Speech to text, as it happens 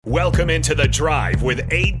Welcome into The Drive with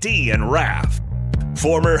AD and Raf.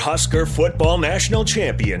 Former Husker football national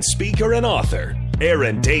champion, speaker, and author,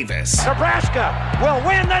 Aaron Davis. Nebraska will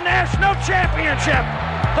win the national championship.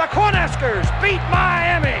 The Cornhuskers beat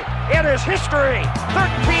Miami. It is history,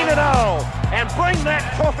 13-0, and bring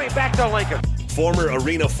that trophy back to Lincoln. Former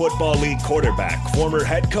Arena Football League quarterback, former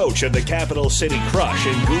head coach of the Capital City Crush,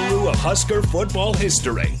 and guru of Husker football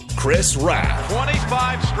history, Chris Raff.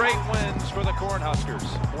 25 straight wins for the Cornhuskers.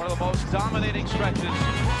 One of the most dominating stretches in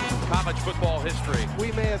college football history.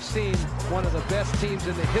 We may have seen one of the best teams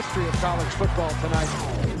in the history of college football tonight.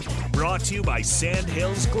 Brought to you by Sand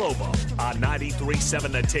Hills Global on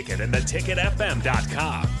 93.7 The Ticket and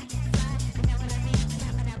theticketfm.com.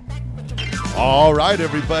 All right,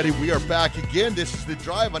 everybody, we are back again. This is The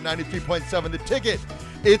Drive on 93.7 The Ticket.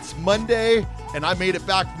 It's Monday, and I made it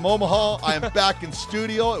back from Omaha. I am back in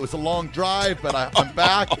studio. It was a long drive, but I'm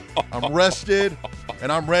back. I'm rested,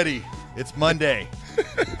 and I'm ready. It's Monday.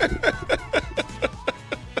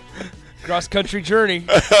 Cross-country journey.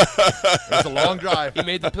 It's a long drive. He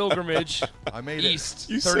made the pilgrimage. I made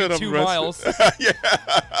east, it. 32 miles. Yeah.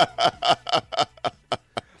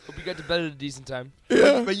 Hope you got to bed at a decent time.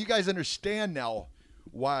 Yeah. But you guys understand now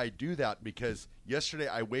why I do that, because yesterday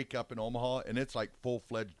I wake up in Omaha, and it's like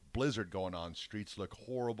full-fledged blizzard going on. Streets look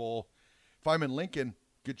horrible. If I'm in Lincoln,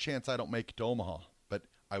 good chance I don't make it to Omaha. But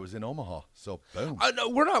I was in Omaha, so boom. No,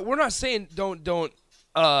 we're not saying don't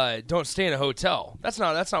stay in a hotel. That's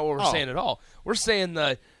not what we're saying at all. We're saying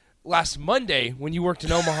the last Monday when you worked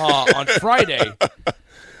in Omaha on Friday.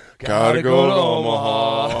 Gotta go to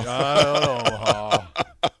Omaha. Gotta go to Omaha.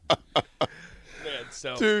 Man,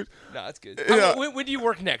 so Dude. no, that's good. Yeah. When do you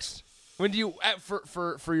work next? When do you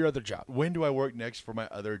for your other job? When do I work next for my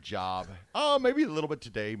other job? Oh, maybe a little bit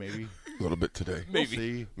today, maybe. A little bit today. We'll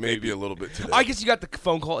see. Maybe a little bit today. I guess you got the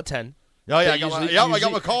phone call at 10. Oh, yeah, Yeah, I got my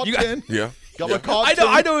usually- call you at got- 10. Yeah. Got my call at 10.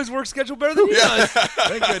 I know his work schedule better than he does.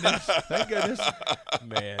 Thank goodness. Thank goodness.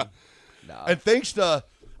 Man. Nah. And thanks to,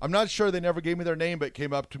 I'm not sure, they never gave me their name, but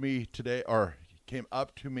came up to me today, or came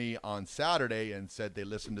up to me on Saturday and said they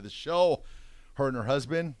listened to the show, her and her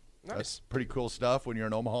husband. Nice. That's pretty cool stuff when you're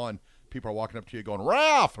in Omaha and people are walking up to you going,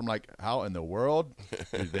 Ralph! I'm like, how in the world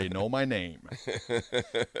do they know my name?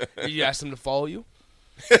 Did you ask them to follow you?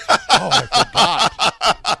 Oh, I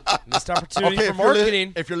forgot. Missed opportunity for If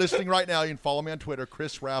marketing. if you're listening right now, you can follow me on Twitter,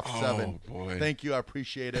 ChrisRalph7. Oh, boy. Thank you. I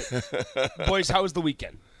appreciate it. Boys, how was the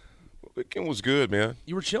weekend? Weekend was good, man.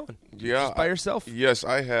 You were chilling. Yeah. Just by yourself? Yes,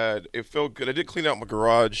 I had. It felt good. I did clean out my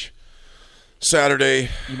garage Saturday.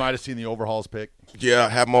 You might have seen the overhauls pic. Yeah, I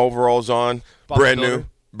had my overalls on. Bob Brand Builder.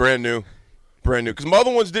 new. Because my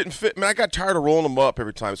other ones didn't fit. Man, I got tired of rolling them up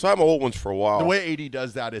every time. So I had my old ones for a while. The way AD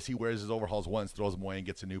does that is he wears his overhauls once, throws them away, and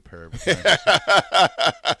gets a new pair every time.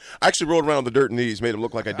 I actually rolled around the dirt in these, made it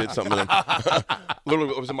look like I did something.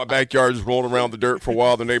 Literally, I was in my backyard just rolling around the dirt for a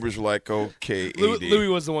while. The neighbors were like, okay, AD. Louis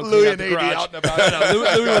was the one Louis cleaning and out AD the garage. out and about.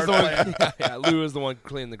 Louis was the one. Yeah, Louis was the one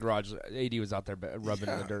cleaning the garage. AD was out there rubbing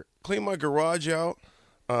in the dirt. Cleaned my garage out.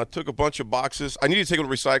 Took a bunch of boxes. I needed to take them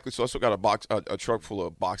to recycling, so I still got a truck full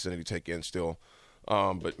of boxes I need to take in still.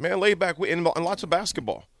 But, man, laid back and lots of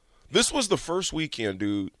basketball. This was the first weekend,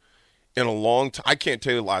 dude, in a long time. I can't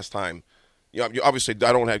tell you the last time. You obviously,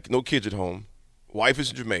 I don't have no kids at home. Wife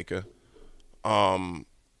is in Jamaica. I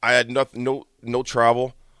had nothing, no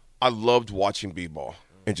travel. I loved watching b-ball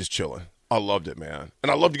and just chilling. I loved it, man. And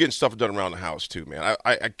I loved getting stuff done around the house, too, man.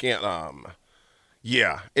 I can't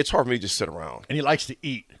yeah, it's hard for me to just sit around. And he likes to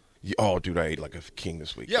eat. Oh, dude, I ate like a king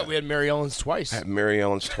this week. Yeah, we had Mary Ellen's twice. I had Mary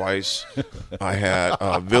Ellen's twice. I had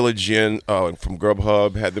Village Inn from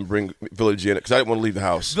Grubhub. Had them bring Village Inn because I didn't want to leave the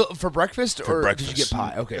house. For breakfast, For or breakfast. did you get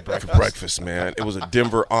pie? Okay, For breakfast, man. It was a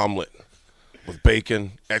Denver omelet with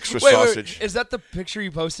bacon, extra Wait, sausage. is that the picture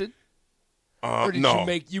you posted? Or did no.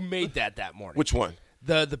 you made that morning? Which one?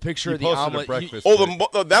 The picture He of the posted a omelet. breakfast.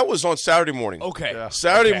 That was on Saturday morning. Okay. Yeah.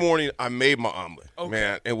 Saturday Okay. morning, I made my omelet. Okay.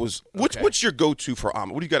 Man, it was. Okay. What's your go-to for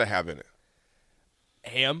omelet? What do you got to have in it?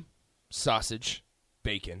 Ham, sausage,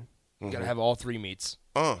 bacon. You Mm-hmm. gotta have all three meats.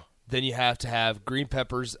 Then you have to have green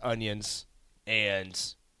peppers, onions, and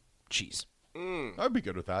cheese. I'd be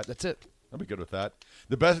good with that. That's it. I'd be good with that.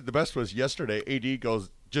 The best was yesterday. AD goes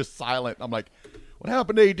just silent. I'm like, what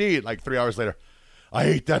happened to AD? Like 3 hours later, I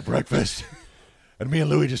ate that breakfast. And me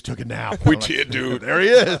and Louie just took a nap. We I'm like, did, dude. There he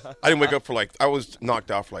is. I didn't wake up for I was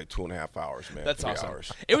knocked out for 2.5 hours, man. That's 3 awesome.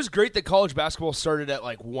 hours. It was great that college basketball started at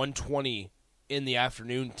 1:20 in the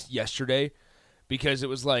afternoon yesterday, because it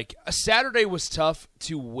was a Saturday was tough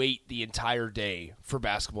to wait the entire day for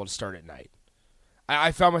basketball to start at night.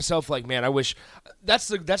 I found myself man, I wish that's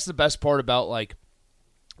the best part about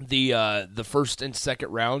the first and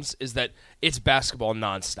second rounds is that it's basketball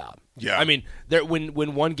nonstop. Yeah. I mean,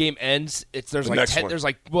 when one game ends, there's The like next 10. one. There's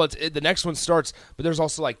like the next one starts, but there's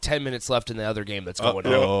also like 10 minutes left in the other game that's going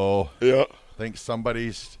on. Oh, Yeah. I think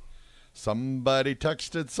somebody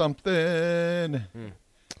texted something.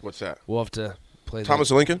 What's that? We'll have to play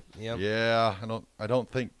Thomas Lincoln? Yep. Yeah,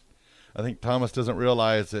 I think Thomas doesn't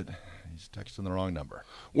realize that he's texting the wrong number.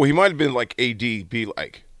 Well, he might have been like AD, be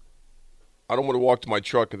like, I don't want to walk to my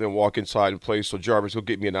truck and then walk inside and play, so Jarvis, go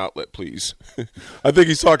get me an outlet, please. I think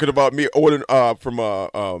he's talking about me ordering from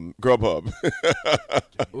Grubhub.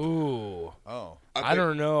 Ooh. Oh. I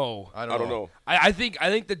don't know. I I don't know. I think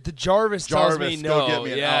that the Jarvis tells me Jarvis, no. go get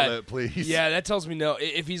me an yeah. outlet, please. Yeah, that tells me no.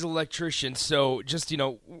 If he's an electrician, so just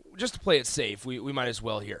to play it safe, we might as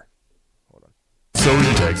well here. So you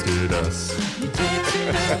texted us.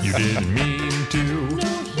 You didn't mean to.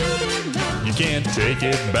 You can't take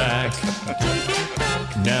it back.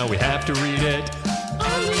 Now we have to read it.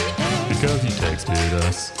 Because you texted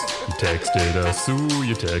us. You texted us. Ooh,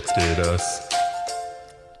 you texted us.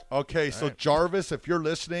 Okay, so Jarvis, if you're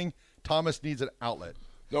listening, Thomas needs an outlet.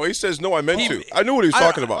 No, he says no, I meant to. I knew what he was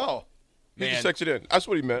talking about. Oh. He just Man. texted in. That's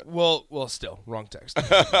what he meant. Well, still wrong text.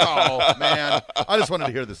 Oh, man. I just wanted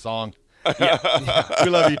to hear the song. We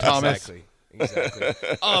love you, Thomas.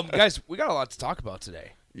 Exactly. Guys, we got a lot to talk about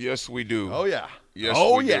today Yes, we do. Oh, yeah. Yes,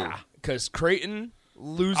 oh, we yeah. because Creighton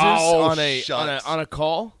loses Oh, on shucks. a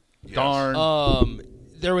call. Darn.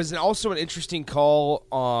 There was also an interesting call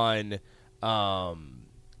on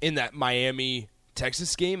in that Miami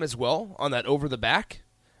Texas game as well, on that over the back.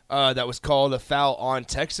 That was called a foul on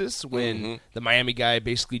Texas when the Miami guy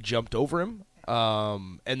basically jumped over him.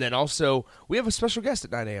 And then also we have a special guest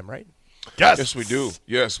at 9 a.m., right? Yes, we do.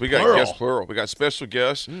 Yes, we got Plural. guests, plural. We got special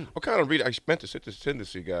guests. I'll kind of read. I meant to send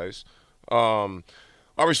this to you guys.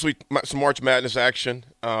 Obviously, some March Madness action.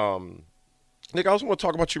 Nick, I also want to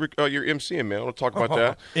talk about your MCing, man. I want to talk about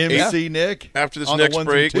that. MC Nick. After this on the next ones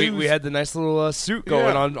and break. twos. We had the nice little suit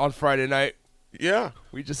going on Friday night. Yeah.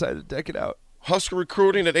 We decided to deck it out. Husker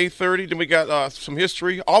recruiting at 8:30. Then we got some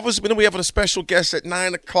history. Obviously, then we have a special guest at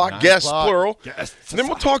 9 o'clock. 9 Guest, o'clock. plural. Guests. And then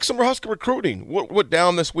we'll talk some Husker recruiting. What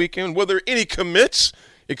down this weekend? Were there any commits,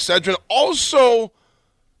 etc. And also,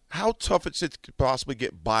 how tough it's to possibly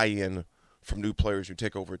get buy-in from new players who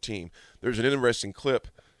take over a team. There's an interesting clip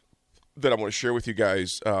that I want to share with you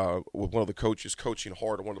guys with one of the coaches coaching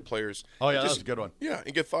hard on one of the players. Oh, yeah, Just- that was a good one. Yeah,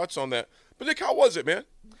 and get thoughts on that. But Nick, how was it, man?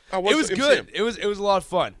 How It was the good. MCing? It was a lot of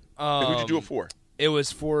fun. And who'd you do it for? It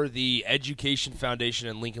was for the Education Foundation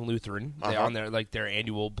and Lincoln Lutheran. They're on their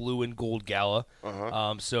annual blue and gold gala.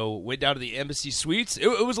 So went down to the Embassy Suites. It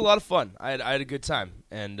was a lot of fun. I had a good time,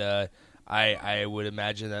 and I would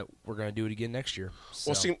imagine that we're going to do it again next year.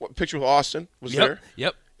 So. Well, see, picture with Austin was there.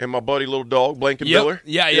 Yep. And my buddy, little dog, Blanket Yep. Miller.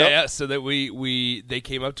 Yeah. So that they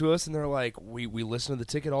came up to us and they're like, we listen to the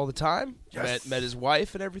ticket all the time. Yes. Met his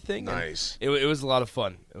wife and everything. and Nice. it was a lot of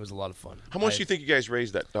fun. How much do you think you guys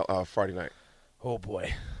raised that Friday night? Oh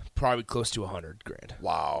boy, probably close to $100,000.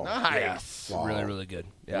 Wow. Nice. Yeah. Really, really good.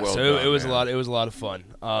 Yeah, Well so done, it was man. a lot. It was a lot of fun.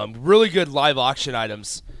 Really good live auction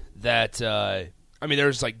items. That there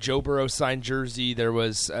was like Joe Burrow signed jersey. There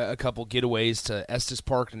was a couple getaways to Estes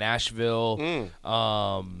Park, Nashville. There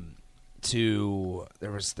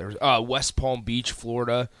was West Palm Beach,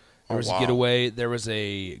 Florida. There was wow. a getaway. There was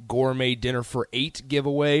a gourmet dinner for 8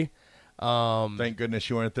 giveaway. Thank goodness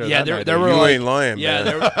you weren't there. Yeah, that there night. were You like, ain't lying, yeah, man.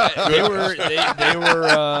 they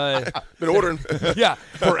were Been ordering. yeah.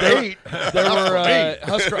 For 8. There were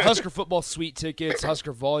Husker football suite tickets,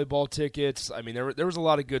 Husker volleyball tickets. I mean, there was a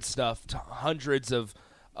lot of good stuff. Hundreds of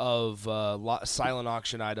silent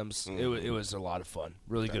auction items. It was a lot of fun.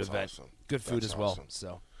 Really good That's event. awesome. Good food That's as well. awesome.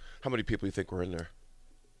 So, How many people do you think were in there?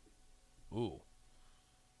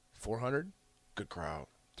 400, Good crowd.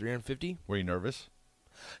 350. Were you nervous?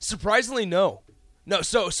 Surprisingly, no.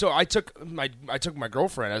 So I took my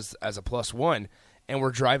girlfriend as a +1, and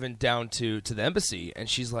we're driving down to the embassy, and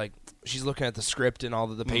she's looking at the script and all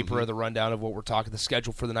the paper, the rundown of what we're talking, the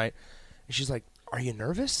schedule for the night, and she's like, "Are you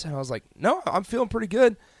nervous?" And I was like, "No, I'm feeling pretty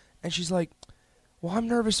good." And she's like, "Well, I'm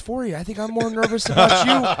nervous for you. I think I'm more nervous about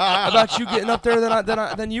you getting up there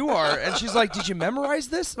than you are." And she's like, "Did you memorize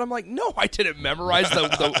this?" And I'm like, "No, I didn't memorize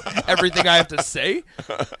the everything I have to say."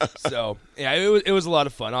 So yeah, it was a lot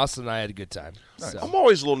of fun. Austin and I had a good time. So. I'm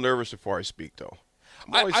always a little nervous before I speak, though.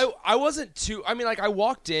 I wasn't too. I mean, like I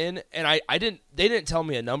walked in and I didn't. They didn't tell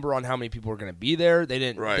me a number on how many people were going to be there. They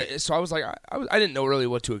didn't. Right. So I was like, I didn't know really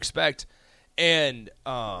what to expect. And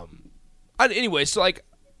anyway, so like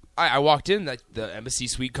I walked in. The Embassy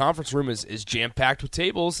Suite conference room is jam packed with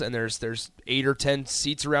tables, and there's 8 or 10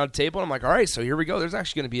 seats around the table. And I'm like, all right, so here we go. There's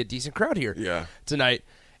actually going to be a decent crowd here tonight.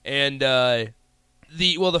 And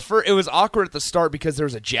it was awkward at the start because there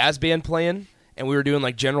was a jazz band playing, and we were doing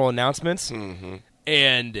like general announcements,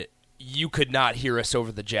 and you could not hear us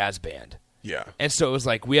over the jazz band. Yeah. And so it was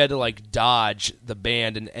like we had to like dodge the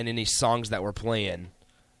band and any songs that were playing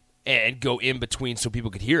and go in between so people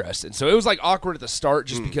could hear us. And so it was like awkward at the start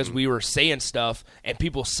just because we were saying stuff and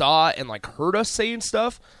people saw and like heard us saying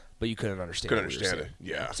stuff, but you couldn't understand it.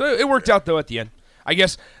 Yeah. So it worked out though at the end. I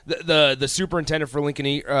guess the superintendent for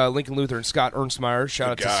Lincoln Lutheran, Scott Ernstmeyer, shout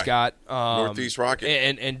out to Scott. Northeast Rocket.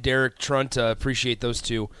 And Derek Trunt, appreciate those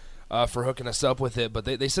two for hooking us up with it. But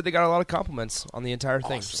they said they got a lot of compliments on the entire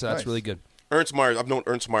thing, so that's really good. Ernstmeyer, I've known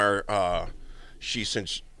Ernstmeyer,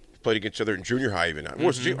 since played against each other in junior high even.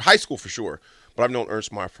 High school for sure. But I've known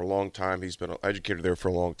Ernstmeyer for a long time. He's been an educator there for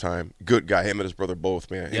a long time. Good guy. Him and his brother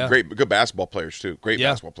both, man. And good basketball players, too. Great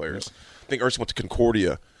basketball players. I think Ernst went to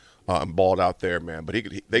Concordia and balled out there, man. But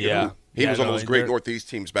he was on those great Northeast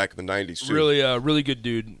teams back in the 90s, too. Really good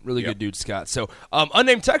dude. Good dude, Scott. So,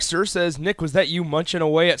 unnamed texter says, Nick, was that you munching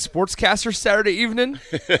away at Sportscaster Saturday evening?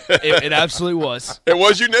 It absolutely was. It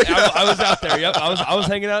was you, Nick? I was out there, yep. I was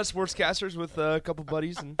hanging out at Sportscasters with a couple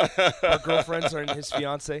buddies and our girlfriends and his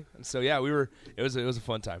fiance. And so, yeah, it was a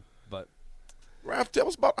fun time. But Raph, tell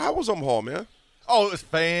us about how was Omaha, man? Oh, it was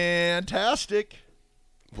fantastic.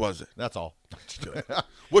 Was it? That's all.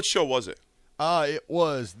 What show was it? It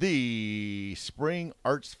was the Spring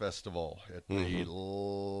Arts Festival at the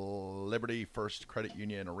Liberty First Credit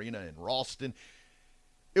Union Arena in Ralston.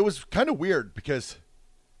 It was kind of weird because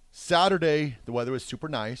Saturday the weather was super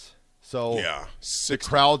nice, so the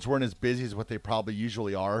crowds weren't as busy as what they probably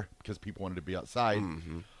usually are because people wanted to be outside.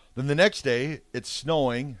 Then the next day it's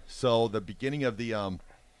snowing, so the beginning of the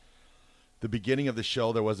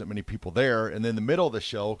show there wasn't many people there, and then the middle of the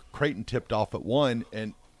show Creighton tipped off at 1,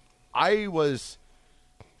 and I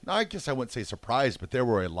guess I wouldn't say surprised, but there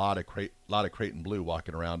were a lot of Creighton blue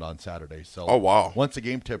walking around on Saturday. So, once the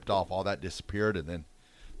game tipped off, all that disappeared, and then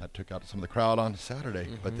that took out some of the crowd on Saturday.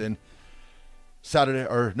 But then Sunday,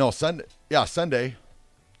 that was Sunday,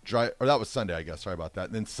 I guess. Sorry about that.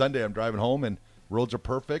 And then Sunday, I'm driving home, and roads are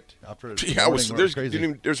perfect. After I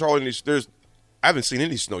haven't seen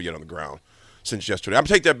any snow yet on the ground since yesterday. I'm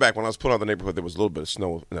take that back. When I was pulling out of the neighborhood, there was a little bit of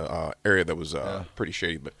snow in the area that was pretty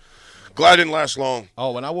shady, but glad it didn't last long.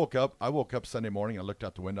 Oh, when I woke up Sunday morning, I looked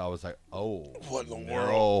out the window, I was like, oh. What in the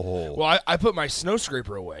world? Well, I put my snow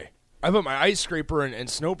scraper away. I put my ice scraper and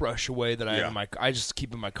snow brush away that I just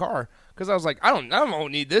keep in my car because I was like, I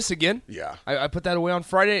don't need this again. Yeah. I put that away on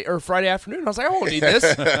Friday afternoon. I was like, I won't need this.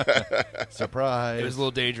 Surprise. It was a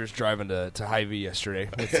little dangerous driving to Hy-Vee yesterday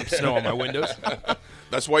with some snow on my windows.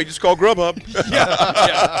 That's why you just call Grubhub.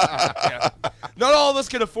 Yeah. Not all of us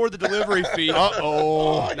can afford the delivery fee.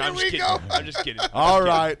 Uh-oh. No, I'm just kidding. All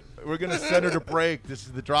right. We're going to send her to break. This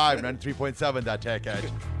is The Drive, 93.7 Tech Edge.